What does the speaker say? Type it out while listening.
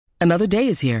Another day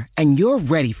is here, and you're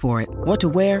ready for it. What to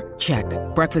wear? Check.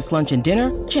 Breakfast, lunch, and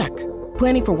dinner? Check.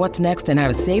 Planning for what's next and how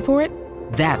to save for it?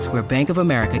 That's where Bank of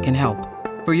America can help.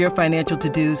 For your financial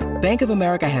to-dos, Bank of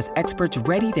America has experts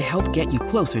ready to help get you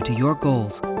closer to your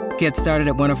goals. Get started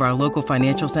at one of our local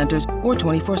financial centers or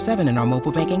 24/7 in our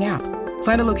mobile banking app.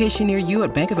 Find a location near you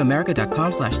at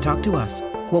bankofamerica.com/talktous.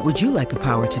 What would you like the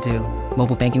power to do?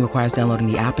 Mobile banking requires downloading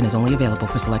the app and is only available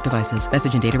for select devices.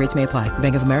 Message and data rates may apply.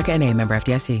 Bank of America N.A., member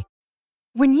FDIC.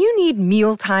 When you need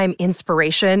mealtime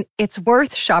inspiration, it's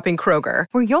worth shopping Kroger,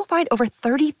 where you'll find over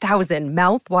 30,000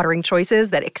 mouth-watering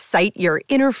choices that excite your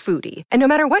inner foodie. And no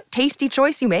matter what tasty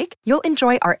choice you make, you'll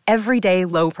enjoy our everyday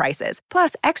low prices,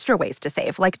 plus extra ways to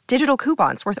save, like digital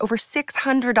coupons worth over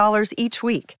 $600 each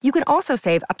week. You can also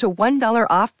save up to $1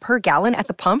 off per gallon at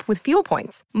the pump with fuel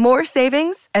points. More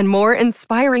savings and more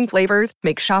inspiring flavors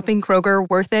make shopping Kroger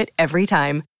worth it every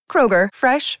time. Kroger,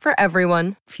 fresh for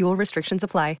everyone. Fuel restrictions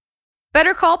apply.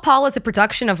 Better Call Paul is a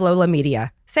production of Lola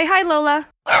Media. Say hi, Lola.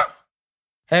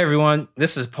 Hey everyone,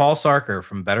 this is Paul Sarker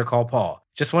from Better Call Paul.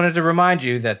 Just wanted to remind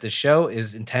you that the show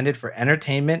is intended for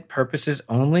entertainment purposes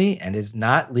only and is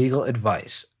not legal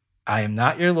advice. I am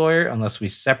not your lawyer unless we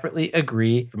separately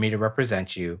agree for me to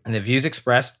represent you, and the views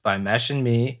expressed by Mesh and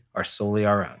me are solely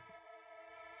our own.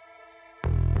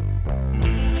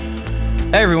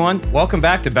 Hey everyone, welcome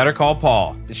back to Better Call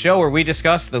Paul, the show where we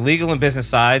discuss the legal and business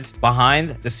sides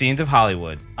behind the scenes of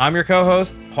Hollywood. I'm your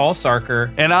co-host, Paul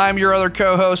Sarker. And I'm your other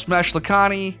co-host, Mesh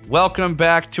Lakhani. Welcome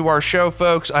back to our show,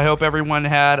 folks. I hope everyone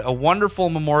had a wonderful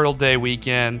Memorial Day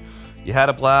weekend. You had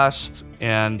a blast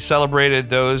and celebrated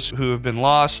those who have been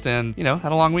lost and,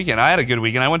 had a long weekend. I had a good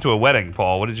weekend. I went to a wedding,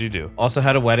 Paul. What did you do? Also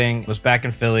had a wedding, was back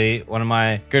in Philly. One of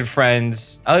my good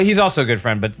friends, he's also a good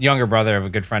friend, but younger brother of a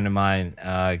good friend of mine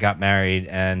got married.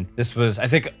 And this was, I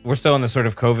think we're still in the sort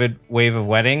of COVID wave of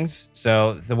weddings.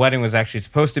 So the wedding was actually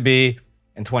supposed to be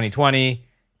in 2020,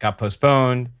 got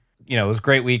postponed. It was a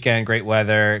great weekend, great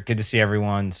weather, good to see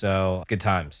everyone, so good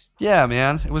times. Yeah,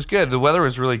 man, it was good. The weather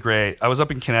was really great. I was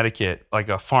up in Connecticut, like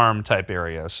a farm type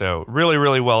area, so really,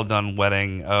 really well done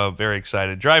wedding. Very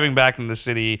excited. Driving back into the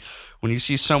city, when you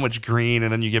see so much green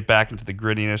and then you get back into the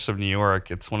grittiness of New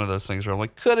York, it's one of those things where I'm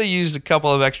like, could have used a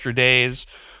couple of extra days.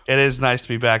 It is nice to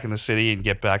be back in the city and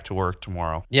get back to work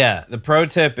tomorrow. Yeah, the pro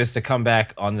tip is to come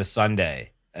back on the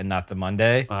Sunday and not the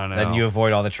Monday. I know. Then you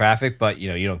avoid all the traffic, but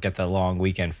you don't get the long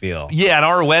weekend feel. Yeah, and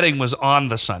our wedding was on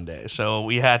the Sunday, so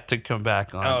we had to come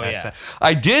back on that time.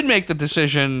 I did make the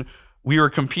decision. We were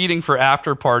competing for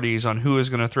after parties on who was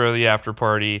going to throw the after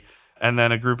party, and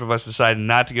then a group of us decided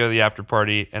not to go to the after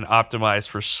party and optimize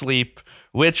for sleep,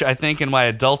 which I think in my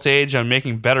adult age, I'm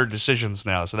making better decisions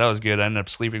now. So that was good. I ended up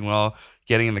sleeping well,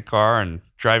 getting in the car, and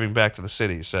driving back to the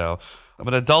city. So I'm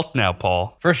an adult now,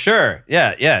 Paul. For sure.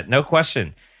 Yeah, no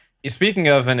question. Speaking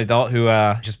of an adult who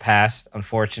just passed,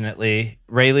 unfortunately,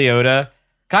 Ray Liotta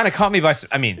kind of caught me by...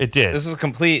 it did. This was a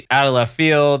complete out of left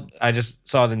field. I just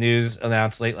saw the news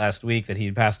announced late last week that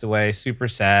he passed away. Super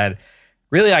sad.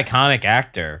 Really iconic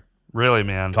actor. Really,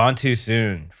 man. Gone too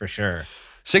soon, for sure.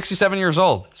 67 years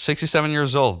old.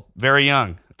 Very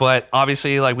young. But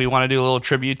obviously, we want to do a little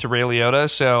tribute to Ray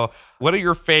Liotta. So what are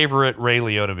your favorite Ray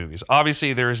Liotta movies?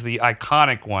 Obviously, there's the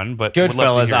iconic one, but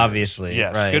Goodfellas, obviously.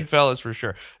 Yes, right. Goodfellas for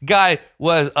sure. Guy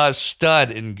was a stud.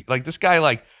 And this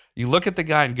guy, you look at the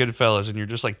guy in Goodfellas and you're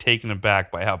just taken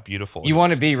aback by how beautiful you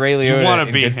want to be Ray Liotta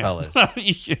in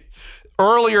Goodfellas.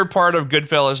 Earlier part of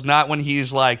Goodfellas, not when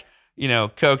he's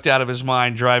coked out of his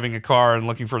mind, driving a car and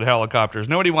looking for the helicopters.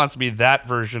 Nobody wants to be that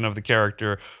version of the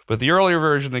character, but the earlier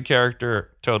version of the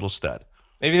character, total stud.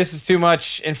 Maybe this is too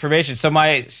much information. So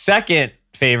my second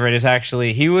favorite is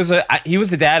actually, he was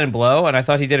the dad in Blow, and I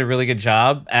thought he did a really good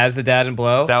job as the dad in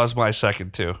Blow. That was my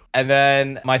second too. And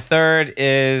then my third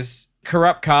is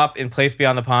Corrupt Cop in Place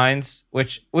Beyond the Pines,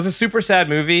 which was a super sad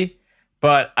movie,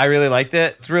 but I really liked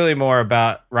it. It's really more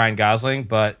about Ryan Gosling,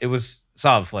 but it was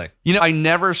solid flick. I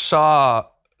never saw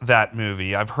that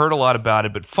movie. I've heard a lot about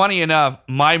it, but funny enough,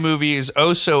 my movie is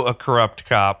also a corrupt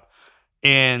cop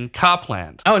in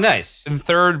Copland. Oh, nice. And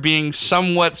third being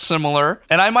somewhat similar.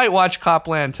 And I might watch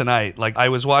Copland tonight. I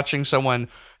was watching someone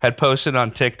had posted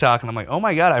on TikTok, and I'm like, oh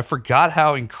my God, I forgot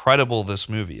how incredible this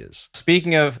movie is.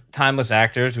 Speaking of timeless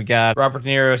actors, we got Robert De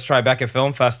Niro's Tribeca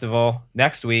Film Festival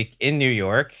next week in New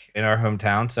York, in our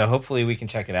hometown. So hopefully we can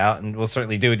check it out, and we'll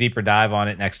certainly do a deeper dive on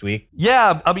it next week.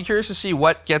 Yeah, I'll be curious to see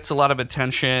what gets a lot of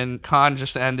attention. Cannes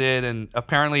just ended, and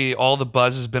apparently all the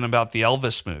buzz has been about the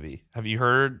Elvis movie. Have you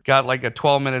heard? Got a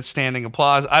 12-minute standing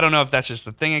applause. I don't know if that's just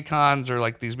a thing at Cannes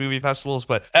or these movie festivals,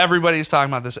 but everybody's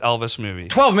talking about this Elvis movie.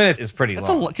 12 minutes is pretty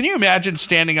long. Can you imagine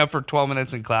standing up for 12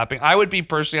 minutes and clapping? I'd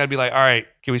be like, all right,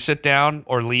 Can we sit down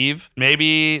or leave?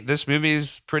 Maybe this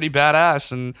movie's pretty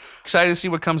badass, and excited to see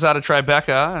what comes out of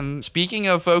Tribeca. And speaking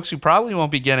of folks who probably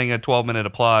won't be getting a 12-minute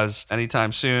applause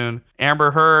anytime soon, Amber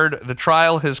Heard, the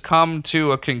trial has come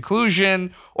to a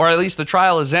conclusion, or at least the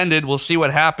trial has ended. We'll see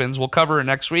what happens. We'll cover it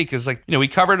next week. It's like, we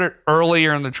covered it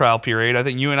earlier in the trial period. I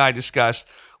think you and I discussed,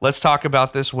 let's talk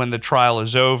about this when the trial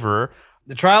is over.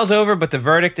 The trial's over, but the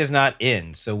verdict is not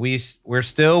in. So we're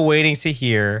still waiting to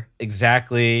hear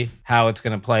exactly how it's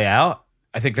going to play out.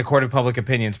 I think the court of public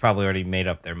opinion's probably already made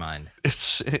up their mind.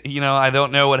 It's, I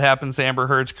don't know what happens to Amber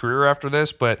Heard's career after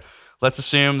this, but let's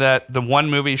assume that the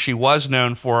one movie she was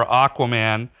known for,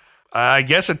 Aquaman, I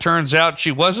guess it turns out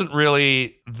she wasn't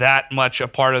really that much a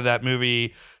part of that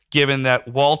movie, given that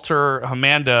Walter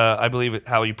Hamada, I believe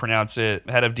how you pronounce it,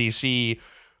 head of DC,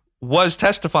 was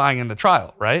testifying in the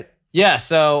trial, right? Yeah,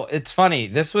 so it's funny.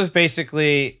 This was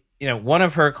basically, one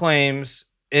of her claims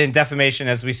in defamation,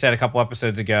 as we said a couple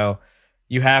episodes ago.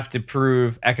 You have to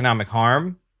prove economic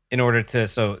harm in order to,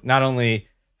 so not only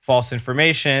false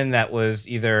information that was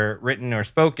either written or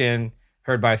spoken,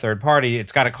 heard by a third party,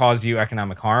 it's got to cause you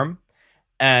economic harm.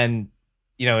 And,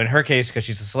 in her case, because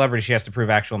she's a celebrity, she has to prove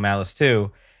actual malice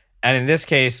too. And in this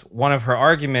case, one of her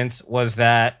arguments was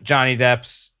that Johnny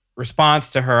Depp's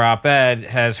response to her op-ed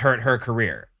has hurt her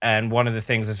career. And one of the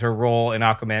things is her role in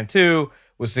Aquaman 2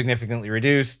 was significantly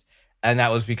reduced. And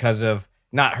that was because of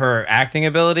not her acting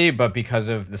ability, but because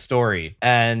of the story.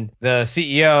 And the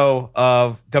CEO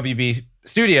of WB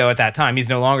Studio at that time, he's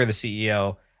no longer the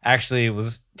CEO, actually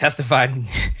was testified.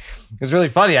 It was really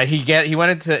funny. He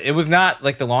went into, it was not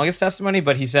like the longest testimony,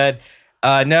 but he said,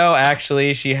 no,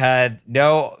 actually, she had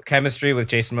no chemistry with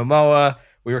Jason Momoa.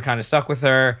 We were kind of stuck with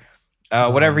her.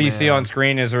 Whatever you see on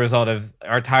screen is a result of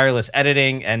our tireless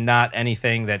editing and not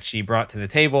anything that she brought to the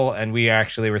table. And we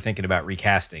actually were thinking about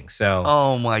recasting. So,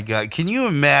 oh my God. Can you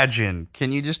imagine?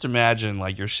 Can you just imagine,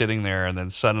 like, you're sitting there and then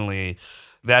suddenly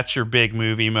that's your big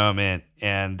movie moment.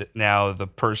 And now the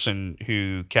person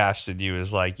who casted you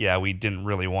is like, yeah, we didn't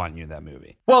really want you in that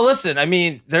movie. Well, listen, I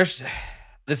mean, this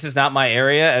is not my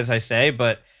area, as I say,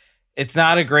 but it's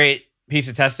not a great piece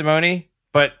of testimony.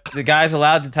 But the guy's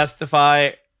allowed to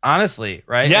testify honestly,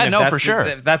 right? Yeah, no, for sure.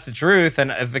 If that's the truth,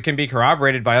 and if it can be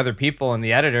corroborated by other people and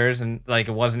the editors, and like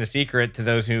it wasn't a secret to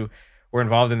those who were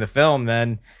involved in the film,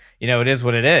 then it is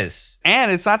what it is.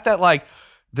 And it's not that like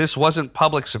this wasn't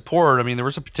public support. I mean, there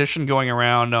was a petition going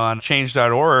around on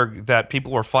change.org that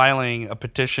people were filing a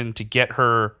petition to get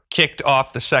her kicked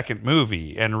off the second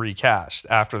movie and recast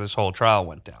after this whole trial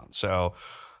went down. So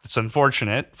it's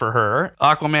unfortunate for her.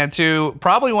 Aquaman 2,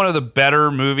 probably one of the better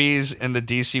movies in the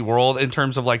DC world in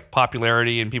terms of like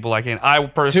popularity and people liking it. I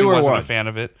personally wasn't a fan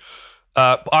of it.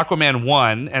 Aquaman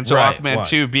 1, and so right, Aquaman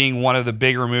 2 being one of the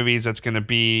bigger movies that's going to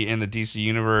be in the DC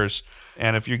universe.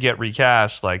 And if you get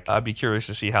recast, like, I'd be curious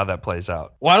to see how that plays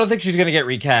out. Well, I don't think she's going to get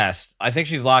recast. I think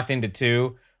she's locked into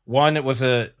 2. 1, it was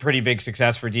a pretty big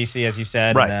success for DC, as you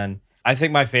said. Right. And then I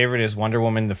think my favorite is Wonder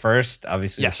Woman, the first.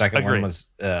 Obviously, yes, the second one was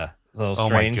a little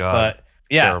strange, but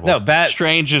yeah, terrible. No, bad.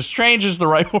 Strange is the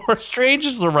right word. Strange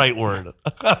is the right word.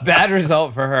 Bad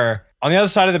result for her. On the other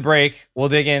side of the break, we'll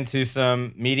dig into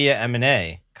some media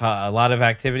M&A. A lot of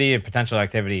activity and potential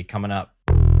activity coming up.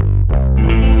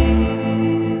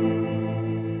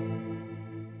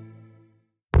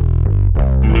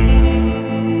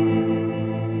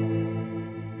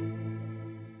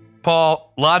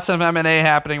 Paul, lots of M&A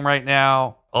happening right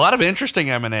now. A lot of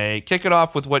interesting M&A. Kick it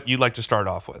off with what you'd like to start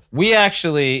off with. We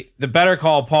actually, the Better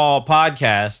Call Paul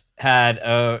podcast had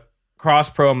a cross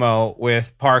promo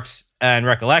with Parks and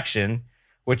Recollection,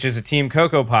 which is a Team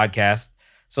Coco podcast.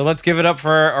 So let's give it up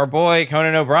for our boy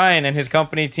Conan O'Brien and his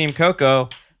company Team Coco.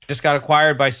 Just got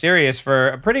acquired by Sirius for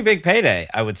a pretty big payday,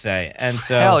 I would say. And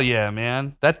so, hell yeah,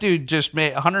 man. That dude just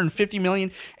made $150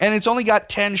 million, and it's only got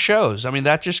 10 shows. I mean,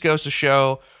 that just goes to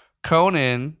show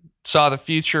Conan saw the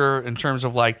future in terms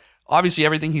of like, obviously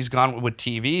everything he's gone with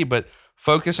TV, but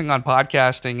focusing on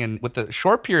podcasting, and with the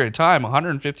short period of time,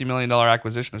 $150 million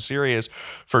acquisition of Sirius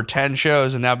for 10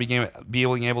 shows, and now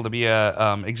being able to be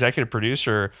a executive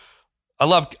producer. I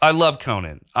love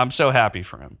Conan. I'm so happy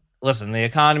for him. Listen, the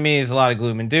economy is a lot of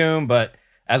gloom and doom, but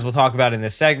as we'll talk about in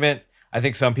this segment, I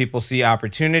think some people see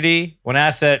opportunity when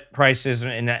asset prices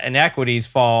and equities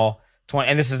fall 20,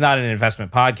 and this is not an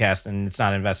investment podcast and it's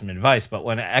not investment advice, but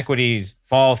when equities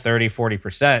fall 30,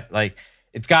 40%, like,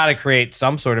 it's got to create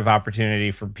some sort of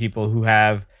opportunity for people who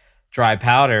have dry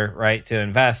powder, right, to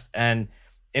invest. And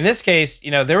in this case,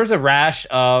 there was a rash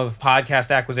of podcast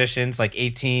acquisitions like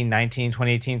 2018,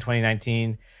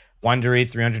 2019, Wondery,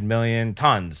 300 million,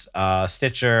 tons.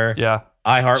 Stitcher, yeah,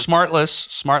 iHeart.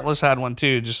 Smartless had one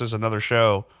too, just as another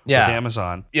show with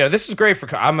Amazon. Yeah, this is great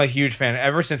I'm a huge fan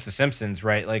ever since The Simpsons,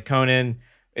 right? Like Conan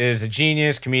is a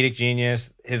genius, comedic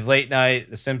genius. His late night,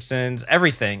 The Simpsons,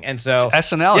 everything. And so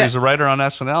SNL, he's a writer on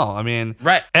SNL. I mean,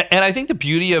 right. And I think the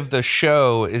beauty of the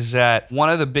show is that one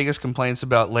of the biggest complaints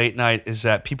about late night is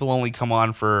that people only come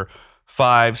on for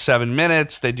 5-7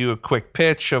 minutes. They do a quick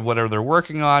pitch of whatever they're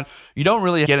working on. You don't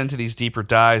really get into these deeper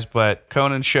dives, but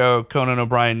Conan's show, Conan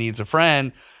O'Brien Needs a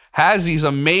Friend, has these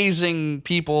amazing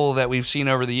people that we've seen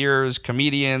over the years,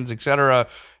 comedians, etc.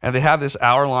 And they have this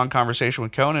hour-long conversation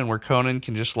with Conan where Conan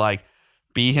can just like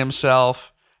be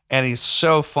himself. And he's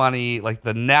so funny. Like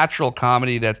the natural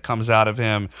comedy that comes out of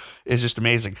him is just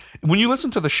amazing. When you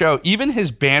listen to the show, even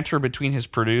his banter between his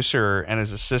producer and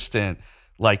his assistant,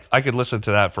 like I could listen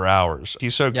to that for hours.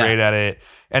 He's so great at it.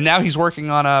 And now he's working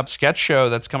on a sketch show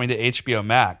that's coming to HBO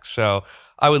Max. So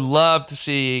I would love to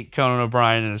see Conan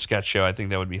O'Brien in a sketch show. I think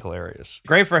that would be hilarious.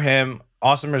 Great for him.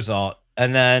 Awesome result.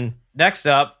 And then next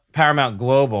up, Paramount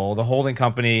Global, the holding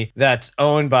company that's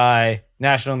owned by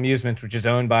National Amusements, which is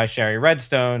owned by Sherry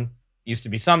Redstone, used to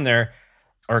be Sumner,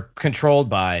 or controlled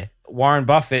by. Warren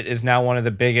Buffett is now one of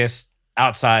the biggest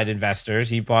outside investors.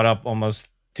 He bought up almost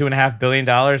 $2.5 billion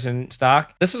in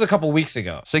stock. This was a couple weeks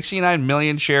ago. 69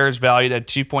 million shares valued at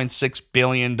 $2.6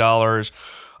 billion.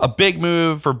 A big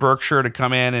move for Berkshire to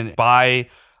come in and buy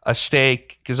a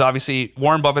stake, because obviously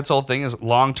Warren Buffett's whole thing is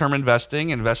long-term investing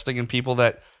in people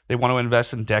that they want to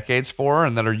invest in decades for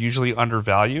and that are usually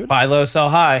undervalued. Buy low, sell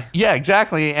high. Yeah,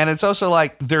 exactly. And it's also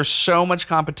like there's so much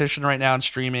competition right now in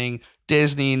streaming.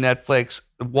 Disney, Netflix,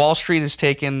 Wall Street has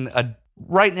taken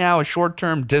right now a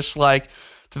short-term dislike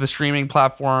to the streaming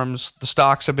platforms. The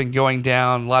stocks have been going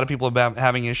down. A lot of people have been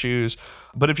having issues.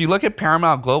 But if you look at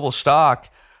Paramount Global stock,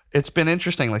 it's been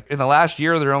interesting. Like in the last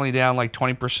year, they're only down like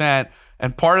 20%.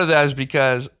 And part of that is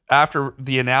because after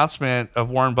the announcement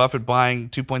of Warren Buffett buying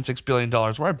 $2.6 billion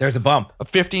worth, there's a bump, a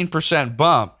 15%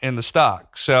 bump in the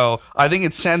stock. So I think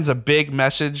it sends a big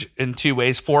message in two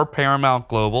ways for Paramount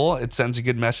Global. It sends a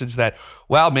good message that,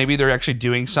 wow, maybe they're actually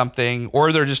doing something,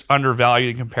 or they're just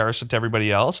undervalued in comparison to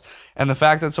everybody else. And the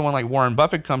fact that someone like Warren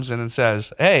Buffett comes in and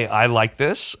says, hey, I like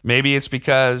this. Maybe it's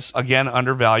because, again,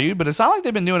 undervalued, but it's not like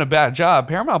they've been doing a bad job.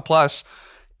 Paramount Plus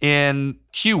in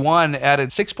Q1 added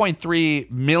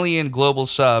 6.3 million global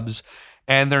subs,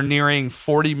 and they're nearing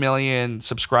 40 million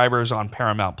subscribers on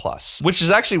Paramount Plus, which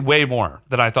is actually way more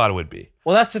than I thought it would be.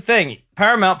 Well, that's the thing.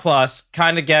 Paramount Plus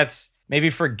kind of gets maybe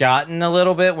forgotten a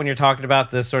little bit when you're talking about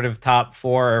the sort of top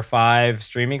 4 or 5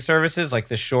 streaming services, like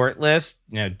the short list,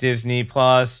 Disney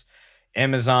Plus,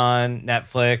 Amazon,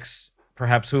 Netflix,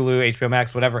 perhaps Hulu, HBO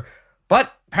Max, whatever.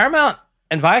 But Paramount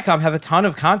and Viacom have a ton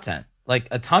of content, like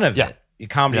a ton of it.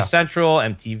 Comedy Central,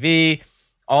 MTV,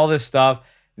 all this stuff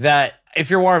that if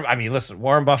you're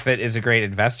Warren Buffett is a great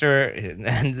investor,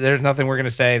 and there's nothing we're going to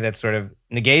say that sort of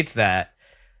negates that.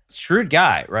 Shrewd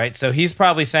guy, right? So he's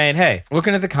probably saying, hey,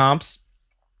 looking at the comps,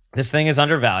 this thing is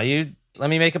undervalued. Let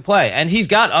me make a play. And he's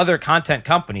got other content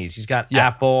companies. He's got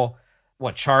Apple,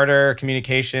 Charter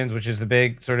Communications, which is the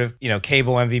big sort of,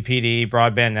 cable MVPD,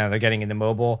 broadband. Now they're getting into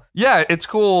mobile. Yeah, it's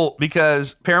cool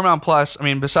because Paramount Plus,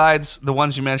 besides the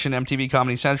ones you mentioned, MTV,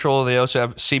 Comedy Central, they also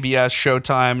have CBS,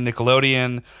 Showtime,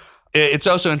 Nickelodeon. It's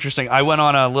also interesting. I went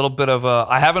on a little bit of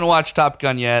I haven't watched Top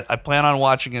Gun yet. I plan on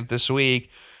watching it this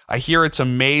week. I hear it's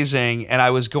amazing, and I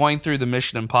was going through the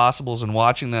Mission Impossibles and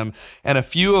watching them, and a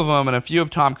few of them and a few of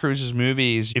Tom Cruise's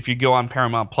movies, if you go on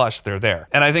Paramount Plus, they're there.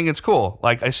 And I think it's cool.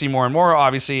 Like, I see more and more,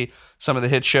 obviously, some of the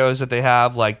hit shows that they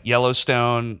have, like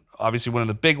Yellowstone, obviously one of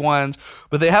the big ones,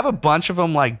 but they have a bunch of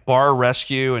them like Bar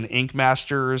Rescue and Ink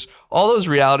Masters, all those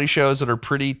reality shows that are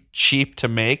pretty cheap to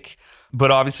make, but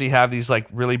obviously have these like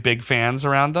really big fans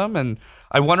around them. And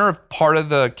I wonder if part of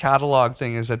the catalog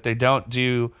thing is that they don't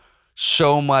do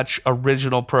so much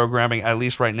original programming, at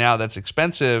least right now, that's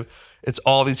expensive. It's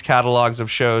all these catalogs of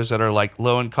shows that are like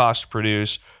low in cost to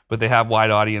produce, but they have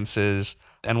wide audiences.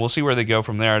 And we'll see where they go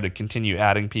from there to continue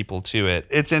adding people to it.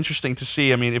 It's interesting to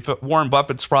see. If Warren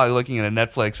Buffett's probably looking at a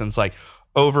Netflix and it's like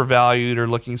overvalued, or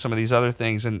looking at some of these other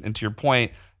things, and to your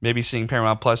point, maybe seeing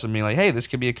Paramount Plus and being like, hey, this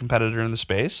could be a competitor in the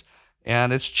space,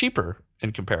 and it's cheaper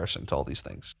in comparison to all these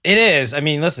things. It is.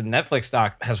 Listen, Netflix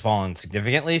stock has fallen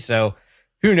significantly, so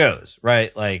who knows,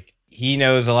 right? Like, he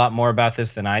knows a lot more about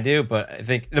this than I do, but I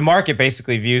think the market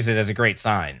basically views it as a great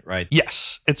sign, right?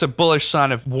 Yes, it's a bullish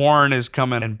sign if Warren is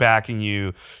coming and backing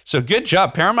you. So good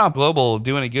job. Paramount Global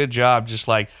doing a good job just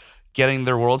like getting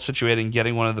their world situated and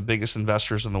getting one of the biggest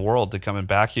investors in the world to come and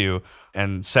back you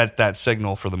and set that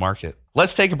signal for the market.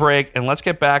 Let's take a break and let's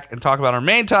get back and talk about our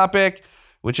main topic,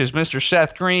 which is Mr.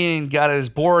 Seth Green got his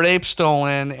Bored Ape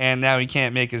stolen, and now he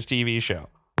can't make his TV show.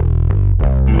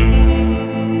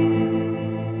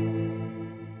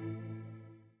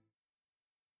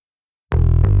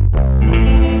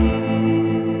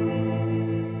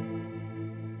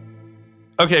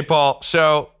 Okay, Paul.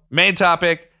 So, main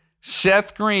topic,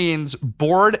 Seth Green's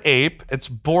Bored Ape. It's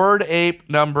Bored Ape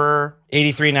number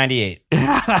 8398.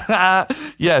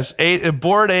 Yes,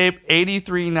 Bored Ape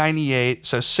 8398.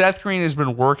 So Seth Green has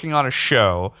been working on a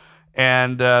show,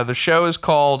 and the show is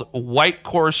called White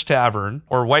Horse Tavern,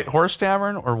 or White Horse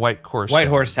Tavern, or White Horse White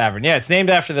Tavern? Horse Tavern. Yeah, it's named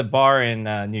after the bar in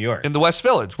New York. In the West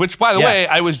Village, which, by the Yeah. way,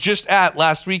 I was just at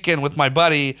last weekend with my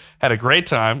buddy. Had a great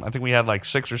time. I think we had like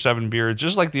 6 or 7 beers,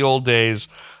 just like the old days.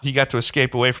 He got to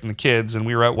escape away from the kids, and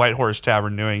we were at White Horse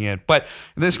Tavern doing it. But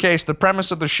in this case, the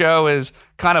premise of the show is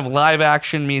kind of live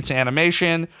action meets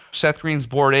animation. Seth Green's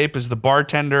Bored Ape is the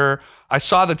bartender. I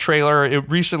saw the trailer. It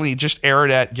recently just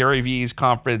aired at Gary Vee's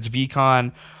conference,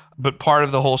 VCon. But part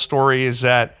of the whole story is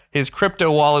that his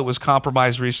crypto wallet was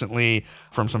compromised recently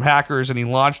from some hackers, and he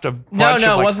launched a bunch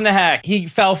No, of it wasn't a hack. He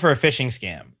fell for a phishing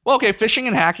scam. Well, okay, phishing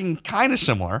and hacking kind of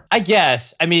similar. I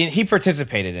guess. I mean, he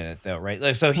participated in it though, right?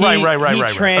 Like, so he Right.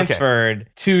 transferred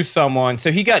to someone.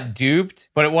 So he got duped,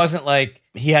 but it wasn't like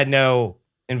he had no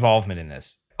involvement in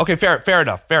this. Okay, fair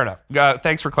enough.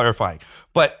 Thanks for clarifying.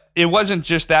 But it wasn't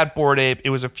just that Bored Ape.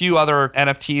 It was a few other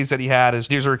NFTs that he had.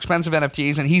 These are expensive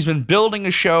NFTs, and he's been building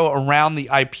a show around the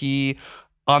IP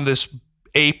on this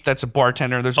ape that's a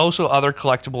bartender. There's also other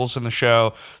collectibles in the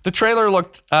show. The trailer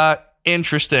looked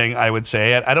interesting, I would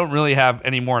say. I don't really have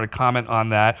any more to comment on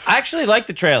that. I actually like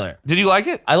the trailer. Did you like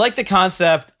it? I like the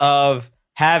concept of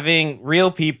having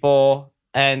real people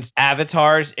and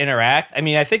avatars interact. I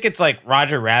mean, I think it's like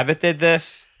Roger Rabbit did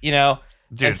this, you know?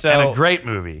 Dude, and and a great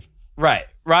movie. Right.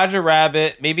 Roger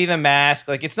Rabbit, maybe The Mask.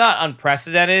 Like, it's not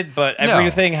unprecedented, but No.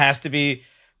 everything has to be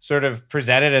sort of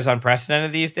presented as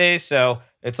unprecedented these days. So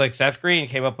it's like Seth Green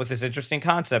came up with this interesting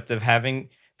concept of having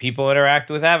people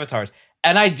interact with avatars.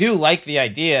 And I do like the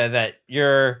idea that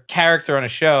your character on a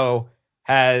show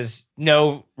has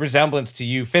no resemblance to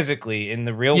you physically in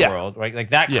the real world, right? Like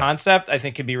that concept, I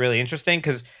think, could be really interesting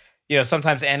because, you know,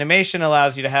 sometimes animation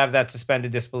allows you to have that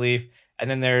suspended disbelief. And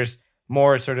then there's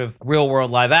more sort of real world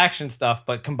live action stuff,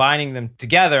 but combining them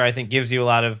together, I think, gives you a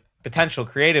lot of potential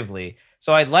creatively.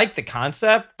 So I like the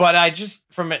concept, but I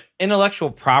just, from an intellectual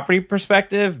property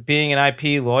perspective, being an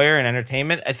IP lawyer in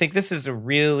entertainment, I think this is a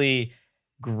really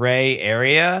gray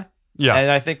area. Yeah.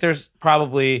 And I think there's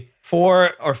probably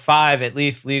 4 or 5 at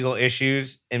least legal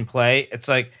issues in play. It's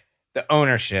like the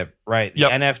ownership, right? The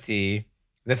NFT,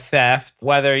 the theft,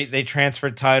 whether they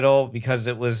transferred title because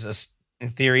it was in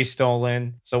theory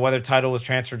stolen. So whether title was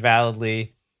transferred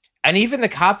validly, and even the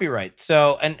copyright.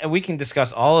 So, and we can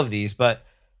discuss all of these, but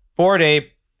Bored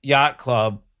Ape Yacht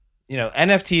Club, you know,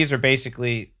 NFTs are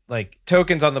basically like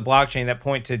tokens on the blockchain that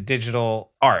point to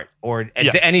digital art or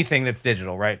anything that's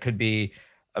digital, right? Could be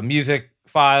a music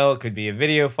file, could be a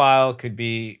video file, could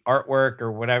be artwork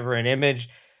or whatever, an image.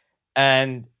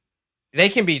 And they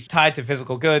can be tied to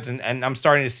physical goods. And I'm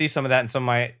starting to see some of that in some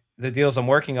of the deals I'm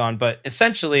working on, but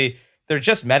essentially they're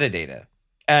just metadata.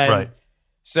 And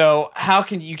so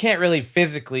you can't really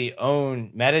physically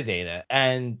own metadata,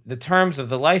 and the terms of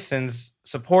the license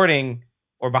supporting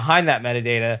or behind that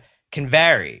metadata can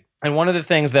vary. And one of the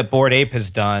things that Bored Ape has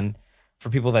done, for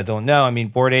people that don't know, I mean,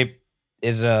 Bored Ape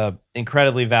is a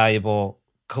incredibly valuable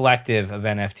collective of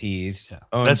NFTs.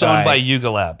 Yeah. That's owned by Yuga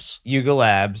Labs. Yuga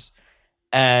Labs.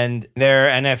 And their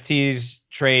NFTs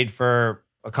trade for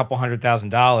a couple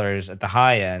 $100,000 at the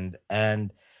high end.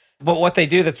 But what they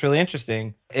do that's really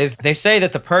interesting is they say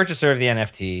that the purchaser of the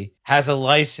NFT has a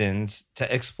license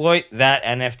to exploit that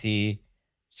NFT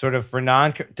sort of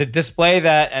to display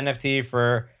that NFT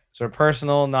for sort of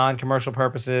personal, non-commercial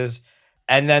purposes.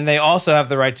 And then they also have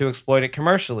the right to exploit it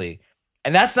commercially.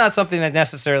 And that's not something that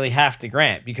necessarily have to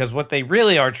grant, because what they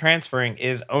really are transferring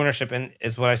is ownership, and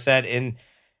is what I said in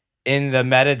the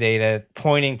metadata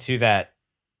pointing to that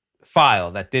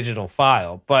file, that digital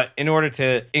file. But in order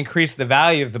to increase the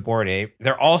value of the Bored Ape,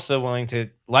 they're also willing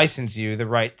to license you the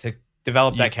right to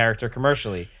develop that character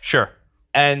commercially. Sure.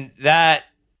 And that,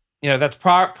 you know, that's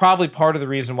probably part of the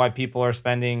reason why people are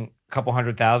spending a couple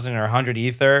 $100,000 or 100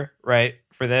 Ether, right,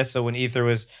 for this. So when Ether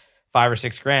was $5 or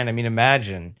 $6 grand, I mean,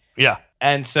 imagine. Yeah.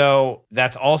 And so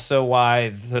that's also why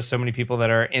there's so many people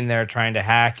that are in there trying to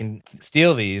hack and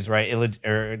steal these, right,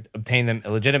 or obtain them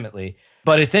illegitimately.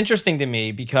 But it's interesting to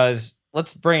me because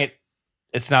let's bring it.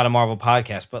 It's not a Marvel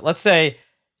podcast, but let's say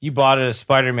you bought a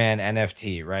Spider-Man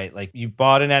NFT, right? Like you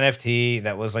bought an NFT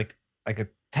that was like a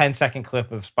 10-second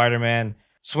clip of Spider-Man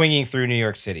swinging through New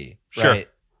York City, Sure. right?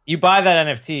 You buy that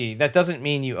NFT, that doesn't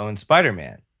mean you own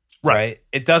Spider-Man, right?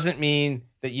 It doesn't mean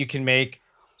that you can make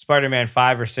Spider-Man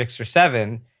 5 or 6 or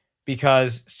 7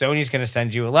 because Sony's going to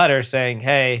send you a letter saying,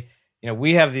 hey,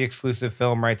 we have the exclusive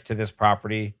film rights to this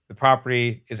property. The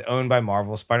property is owned by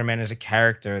Marvel. Spider-Man is a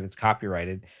character that's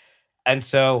copyrighted. And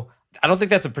so I don't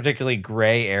think that's a particularly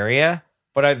gray area.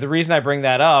 But the reason I bring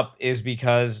that up is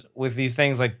because with these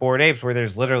things like Bored Apes, where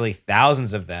there's literally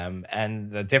thousands of them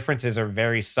and the differences are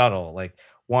very subtle. Like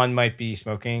one might be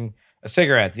smoking a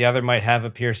cigarette. The other might have a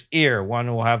pierced ear.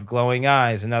 One will have glowing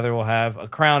eyes. Another will have a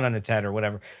crown on its head or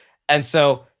whatever. And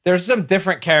so there's some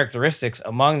different characteristics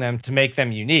among them to make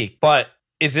them unique. But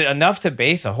is it enough to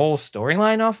base a whole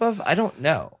storyline off of? I don't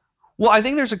know. Well, I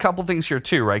think there's a couple things here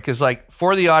too, right? Because like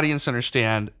for the audience to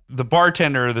understand, the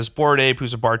bartender, this Bored Ape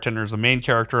who's a bartender, is the main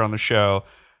character on the show,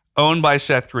 owned by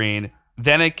Seth Green.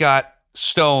 Then it got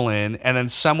stolen, and then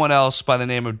someone else by the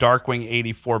name of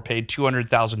Darkwing84 paid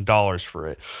 $200,000 for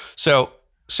it. So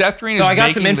Seth Green is. So I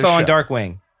got some info on show.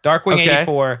 Darkwing.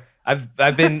 Darkwing84.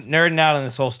 I've been nerding out on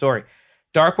this whole story.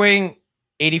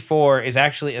 Darkwing84 is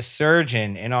actually a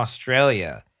surgeon in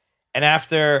Australia, and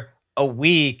after a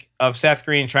week of Seth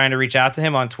Green trying to reach out to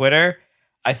him on Twitter,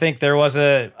 I think there was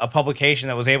a publication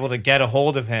that was able to get a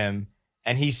hold of him,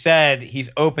 and he said he's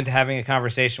open to having a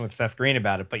conversation with Seth Green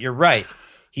about it. But you're right.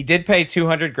 He did pay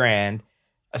 $200,000.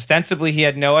 Ostensibly, he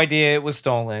had no idea it was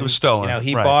stolen. It was stolen.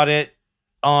 He right. bought it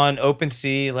on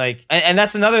OpenSea. And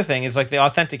that's another thing is like the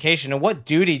authentication. And what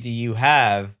duty do you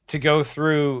have to go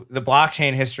through the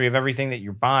blockchain history of everything that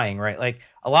you're buying, right? Like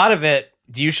a lot of it,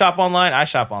 do you shop online? I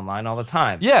shop online all the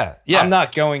time. Yeah. I'm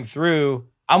not going through,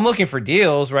 I'm looking for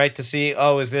deals, right? To see,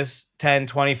 is this 10,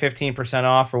 20, 15%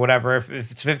 off or whatever. If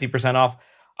it's 50% off,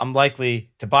 I'm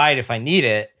likely to buy it if I need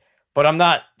it. But I'm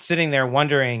not sitting there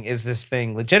wondering, is this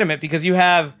thing legitimate? Because you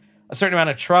have a certain amount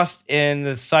of trust in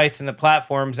the sites and the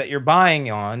platforms that you're buying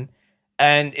on.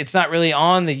 And it's not really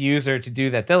on the user to do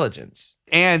that diligence.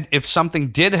 And if something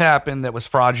did happen that was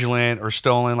fraudulent or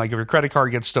stolen, like if your credit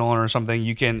card gets stolen or something,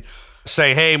 you can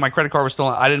say, hey, my credit card was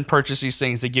stolen. I didn't purchase these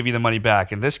things. They give you the money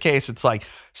back. In this case, it's like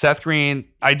Seth Green.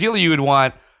 Ideally, you would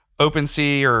want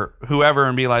OpenSea or whoever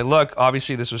and be like, look,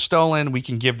 obviously this was stolen. We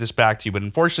can give this back to you. But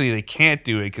unfortunately, they can't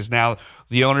do it because now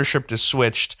the ownership is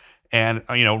switched and,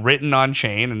 written on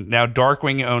chain. And now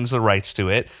Darkwing owns the rights to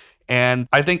it. And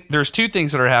I think there's two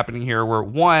things that are happening here where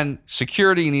one,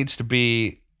 security needs to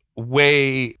be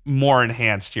way more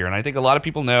enhanced here. And I think a lot of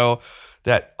people know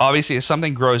that obviously as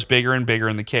something grows bigger and bigger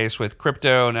in the case with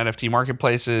crypto and NFT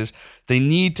marketplaces, they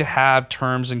need to have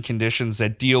terms and conditions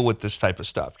that deal with this type of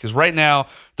stuff. Because right now,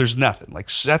 there's nothing. Like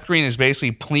Seth Green is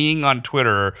basically pleading on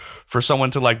Twitter for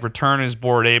someone to like return his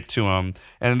Bored Ape to him.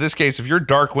 And in this case, if you're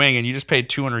Darkwing and you just paid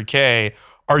 $200K,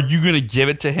 are you going to give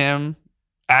it to him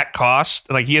at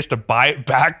cost? Like he has to buy it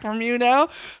back from you now?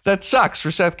 That sucks for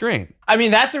Seth Green. I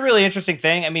mean, that's a really interesting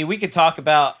thing. I mean, we could talk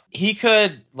about, he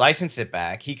could license it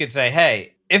back. He could say,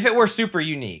 hey, if it were super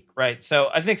unique, right? So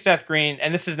I think Seth Green,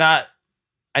 and this is not,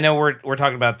 I know we're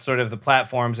talking about sort of the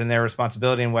platforms and their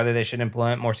responsibility and whether they should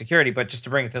implement more security, but just to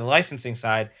bring it to the licensing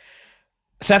side,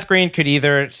 Seth Green could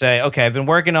either say, okay, I've been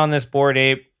working on this Bored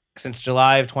Ape since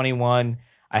July of 21.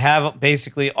 I have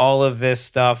basically all of this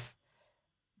stuff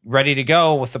ready to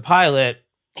go with the pilot.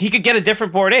 He could get a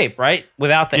different Bored Ape, right?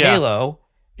 Without the halo.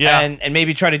 Yeah. And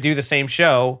maybe try to do the same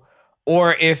show.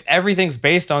 Or if everything's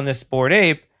based on this Bored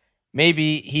Ape,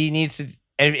 maybe he needs to,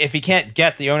 and if he can't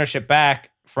get the ownership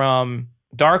back from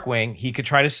Darkwing, he could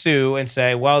try to sue and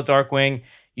say, well, Darkwing,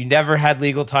 you never had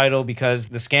legal title because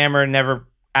the scammer never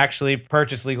actually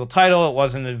purchased legal title. It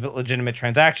wasn't a legitimate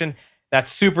transaction.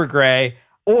 That's super gray.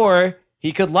 Or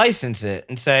he could license it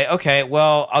and say, okay,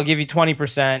 well, I'll give you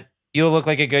 20%. You'll look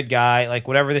like a good guy, like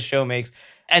whatever the show makes.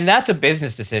 And that's a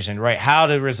business decision, right? How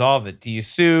to resolve it. Do you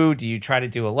sue? Do you try to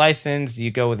do a license? Do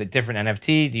you go with a different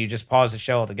NFT? Do you just pause the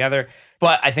show altogether?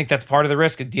 But I think that's part of the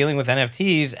risk of dealing with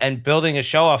NFTs and building a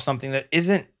show off something that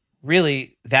isn't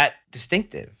really that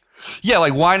distinctive. Yeah,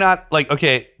 like why not? Like,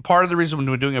 okay, part of the reason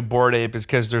we're doing a Bored Ape is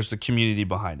because there's the community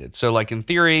behind it. So like in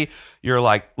theory, you're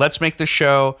like, let's make this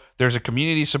show. There's a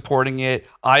community supporting it.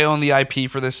 I own the IP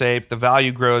for this ape. The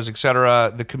value grows,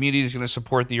 etc. The community is going to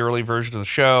support the early version of the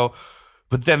show.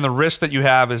 But then the risk that you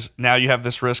have is now you have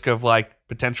this risk of like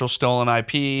potential stolen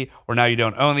IP, or now you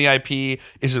don't own the IP.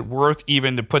 Is it worth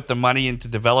even to put the money into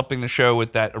developing the show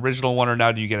with that original one, or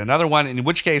now do you get another one? In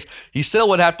which case, he still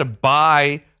would have to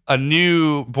buy a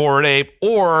new Bored Ape,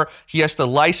 or he has to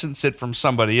license it from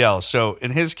somebody else. So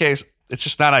in his case, it's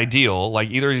just not ideal. Like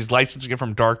either he's licensing it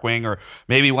from Darkwing or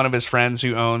maybe one of his friends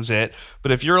who owns it.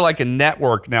 But if you're like a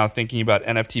network now thinking about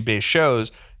NFT-based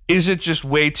shows, is it just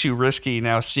way too risky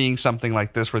now seeing something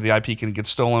like this where the IP can get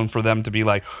stolen for them to be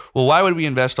like, well, why would we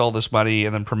invest all this money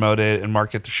and then promote it and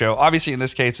market the show? Obviously, in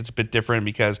this case, it's a bit different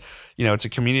because, it's a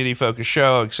community-focused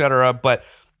show, et cetera. But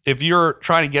if you're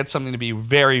trying to get something to be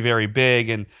very, very big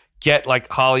and get like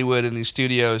Hollywood and these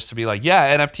studios to be like,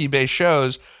 yeah, NFT-based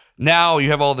shows, now you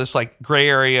have all this like gray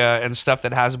area and stuff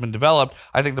that hasn't been developed.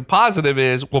 I think the positive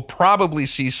is we'll probably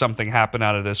see something happen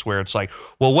out of this where it's like,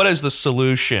 well, what is the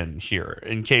solution here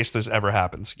in case this ever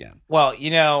happens again? Well,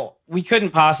 we couldn't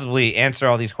possibly answer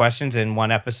all these questions in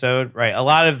one episode, right? A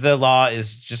lot of the law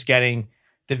is just getting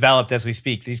developed as we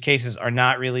speak. These cases are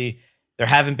not really, there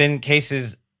haven't been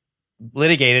cases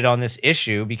litigated on this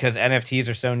issue because NFTs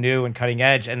are so new and cutting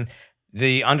edge, and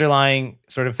the underlying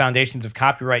sort of foundations of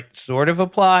copyright sort of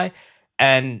apply,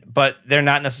 but they're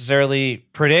not necessarily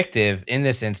predictive in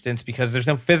this instance because there's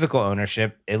no physical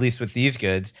ownership, at least with these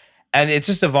goods, and it's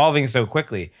just evolving so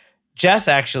quickly. Jess,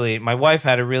 actually, my wife,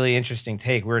 had a really interesting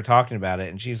take. We were talking about it,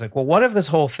 and she was like, well, what if this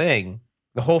whole thing,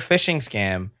 the whole phishing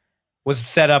scam, was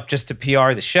set up just to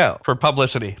PR the show? For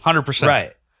publicity, 100%.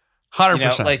 Right.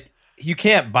 100%. You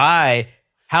can't buy...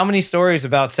 How many stories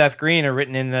about Seth Green are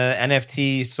written in the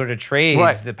NFT sort of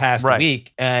trades the past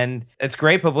week? And it's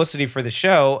great publicity for the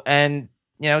show. And,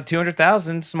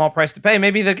 $200,000, small price to pay.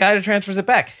 Maybe the guy that transfers it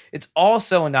back. It's all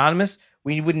so anonymous.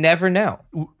 We would never know.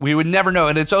 We would never know.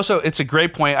 And it's a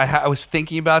great point. I was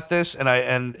thinking about this and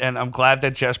I'm glad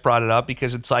that Jess brought it up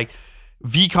because it's like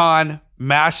VCon,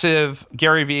 massive.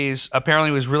 Gary V's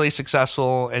apparently was really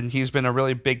successful and he's been a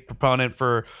really big proponent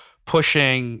for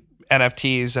pushing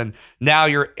NFTs, and now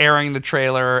you're airing the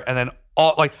trailer, and then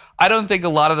I don't think a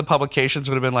lot of the publications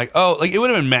would have been like, oh, like it would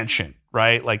have been mentioned,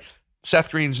 right? Like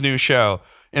Seth Green's new show.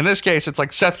 In this case, it's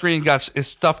like Seth Green his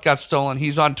stuff got stolen.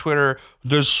 He's on Twitter.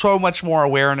 There's so much more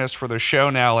awareness for the show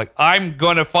now. Like I'm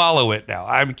gonna follow it now.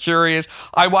 I'm curious.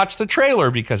 I watched the trailer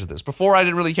because of this. Before I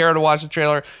didn't really care to watch the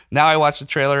trailer. Now I watch the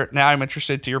trailer. Now I'm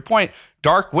interested. To your point,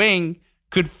 Dark Wing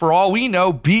could, for all we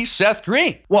know, be Seth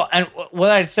Green. Well, and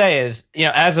what I'd say is,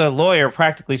 as a lawyer,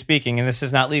 practically speaking, and this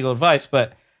is not legal advice,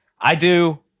 but I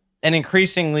do an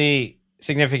increasingly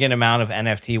significant amount of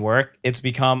NFT work. It's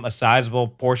become a sizable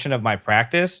portion of my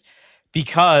practice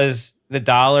because the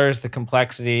dollars, the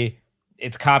complexity,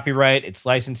 it's copyright, it's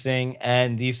licensing,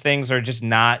 and these things are just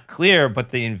not clear, but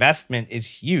the investment is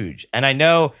huge. And I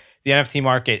know the NFT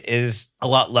market is a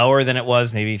lot lower than it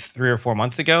was maybe 3 or 4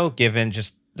 months ago, given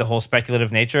just the whole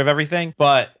speculative nature of everything.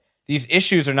 But these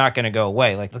issues are not going to go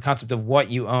away. Like the concept of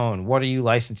what you own, what are you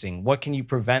licensing? What can you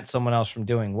prevent someone else from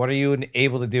doing? What are you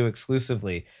able to do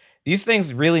exclusively? These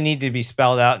things really need to be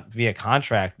spelled out via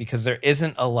contract because there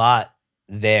isn't a lot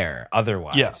there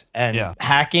otherwise. Yeah. And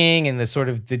hacking and the sort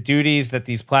of the duties that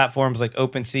these platforms like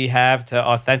OpenSea have to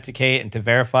authenticate and to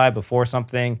verify before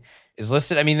something is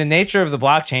listed. I mean, the nature of the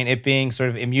blockchain, it being sort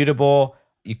of immutable,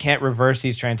 you can't reverse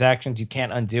these transactions. You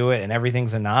can't undo it, and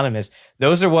everything's anonymous.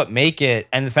 Those are what make it,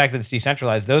 and the fact that it's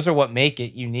decentralized, those are what make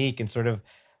it unique. And sort of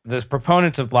the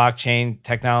proponents of blockchain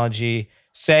technology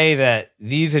say that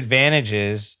these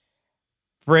advantages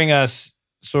bring us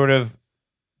sort of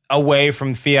away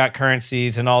from fiat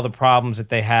currencies and all the problems that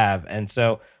they have. And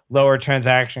so lower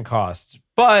transaction costs.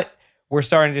 But we're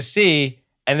starting to see,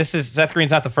 and Seth Green's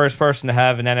not the first person to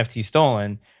have an NFT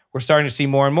stolen. We're starting to see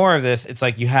more and more of this. It's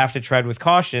like you have to tread with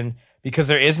caution because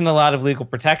there isn't a lot of legal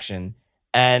protection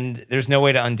and there's no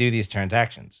way to undo these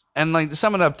transactions. And like to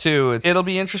sum it up too, it'll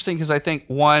be interesting because I think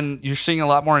one, you're seeing a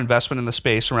lot more investment in the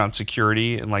space around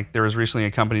security. And like there was recently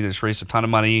a company that's raised a ton of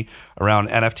money around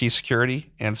NFT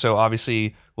security. And so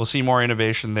obviously we'll see more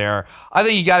innovation there. I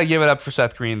think you got to give it up for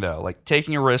Seth Green though. Like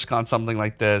taking a risk on something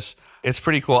like this, it's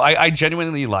pretty cool. I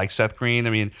genuinely like Seth Green. I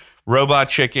mean, Robot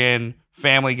Chicken,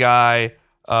 Family Guy,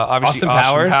 obviously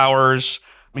Austin Powers.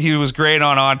 He was great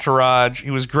on Entourage.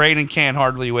 He was great in Can't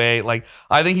Hardly Wait. Like,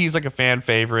 I think he's like a fan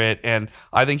favorite, and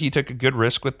I think he took a good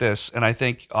risk with this. And I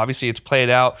think obviously it's played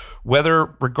out,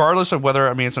 regardless of whether,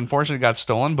 I mean, it's unfortunate it got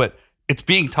stolen, but it's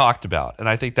being talked about. And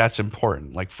I think that's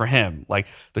important, like for him. Like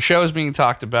the show is being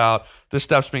talked about, this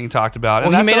stuff's being talked about.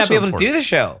 Well, and he may not be able to do the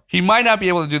show. He might not be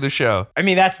able to do the show. I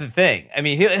mean, that's the thing. I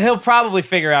mean, he'll probably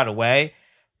figure out a way,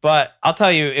 but I'll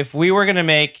tell you, if we were going to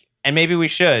make, and maybe we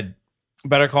should,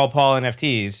 Better Call Paul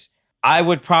NFTs, I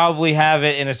would probably have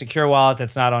it in a secure wallet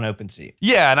that's not on OpenSea.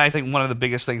 Yeah, and I think one of the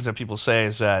biggest things that people say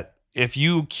is that if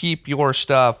you keep your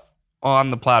stuff on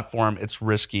the platform, it's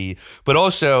risky. But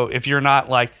also, if you're not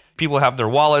like, people have their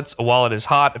wallets, a wallet is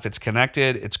hot if it's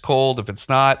connected, it's cold if it's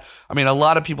not. I mean, a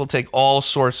lot of people take all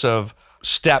sorts of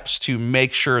steps to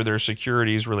make sure their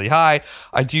security is really high.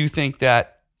 I do think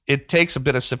that it takes a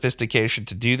bit of sophistication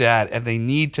to do that, and they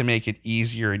need to make it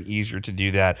easier and easier to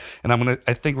do that. And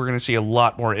I think we're going to see a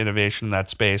lot more innovation in that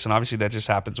space. And obviously that just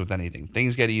happens with anything.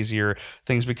 Things get easier,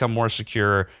 things become more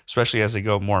secure, especially as they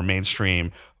go more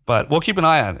mainstream. But we'll keep an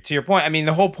eye on it. To your point, I mean,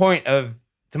 the whole point of,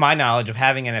 to my knowledge, of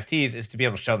having NFTs is to be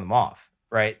able to show them off,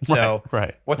 right? So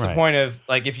what's the point of,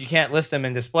 like, if you can't list them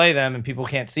and display them and people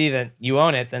can't see that you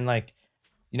own it, then, like,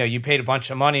 you know, you paid a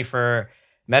bunch of money for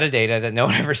metadata that no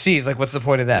one ever sees. Like, what's the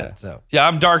point of that? So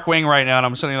I'm Darkwing right now, and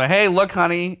I'm sitting like, hey, look,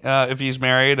 honey, if he's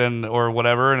married or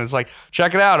whatever, and it's like,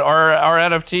 check it out, our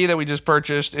NFT that we just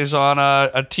purchased is on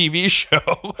a TV show,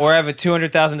 or I have a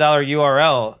 $200,000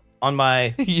 URL on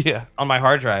my on my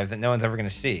hard drive that no one's ever going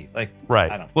to see. Like,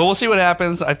 I don't. Well, we'll see what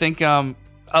happens. I think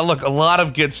look, a lot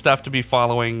of good stuff to be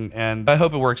following, and I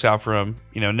hope it works out for him.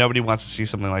 You know, nobody wants to see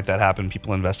something like that happen.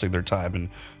 People investing their time and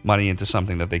money into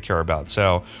something that they care about.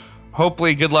 So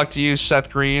hopefully, good luck to you, Seth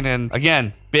Green. And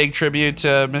again, big tribute to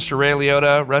Mr. Ray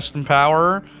Liotta. Rest in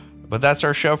power. But that's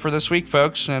our show for this week,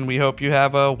 folks. And we hope you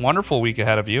have a wonderful week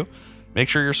ahead of you. Make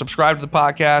sure you're subscribed to the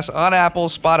podcast on Apple,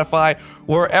 Spotify,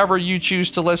 wherever you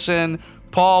choose to listen.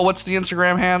 Paul, what's the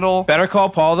Instagram handle? Better Call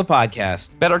Paul the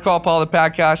Podcast. Better Call Paul the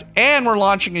Podcast. And we're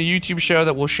launching a YouTube show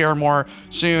that we'll share more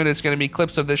soon. It's going to be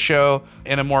clips of this show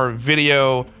in a more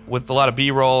video with a lot of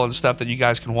B-roll and stuff that you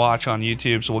guys can watch on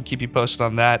YouTube. So we'll keep you posted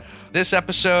on that. This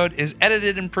episode is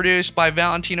edited and produced by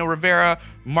Valentino Rivera,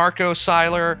 Marco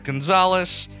Seiler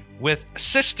Gonzalez, with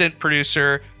assistant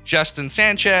producer Justin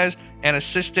Sanchez and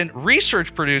assistant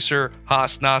research producer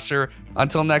Haas Nasser.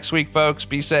 Until next week, folks,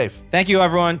 be safe. Thank you,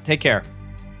 everyone. Take care.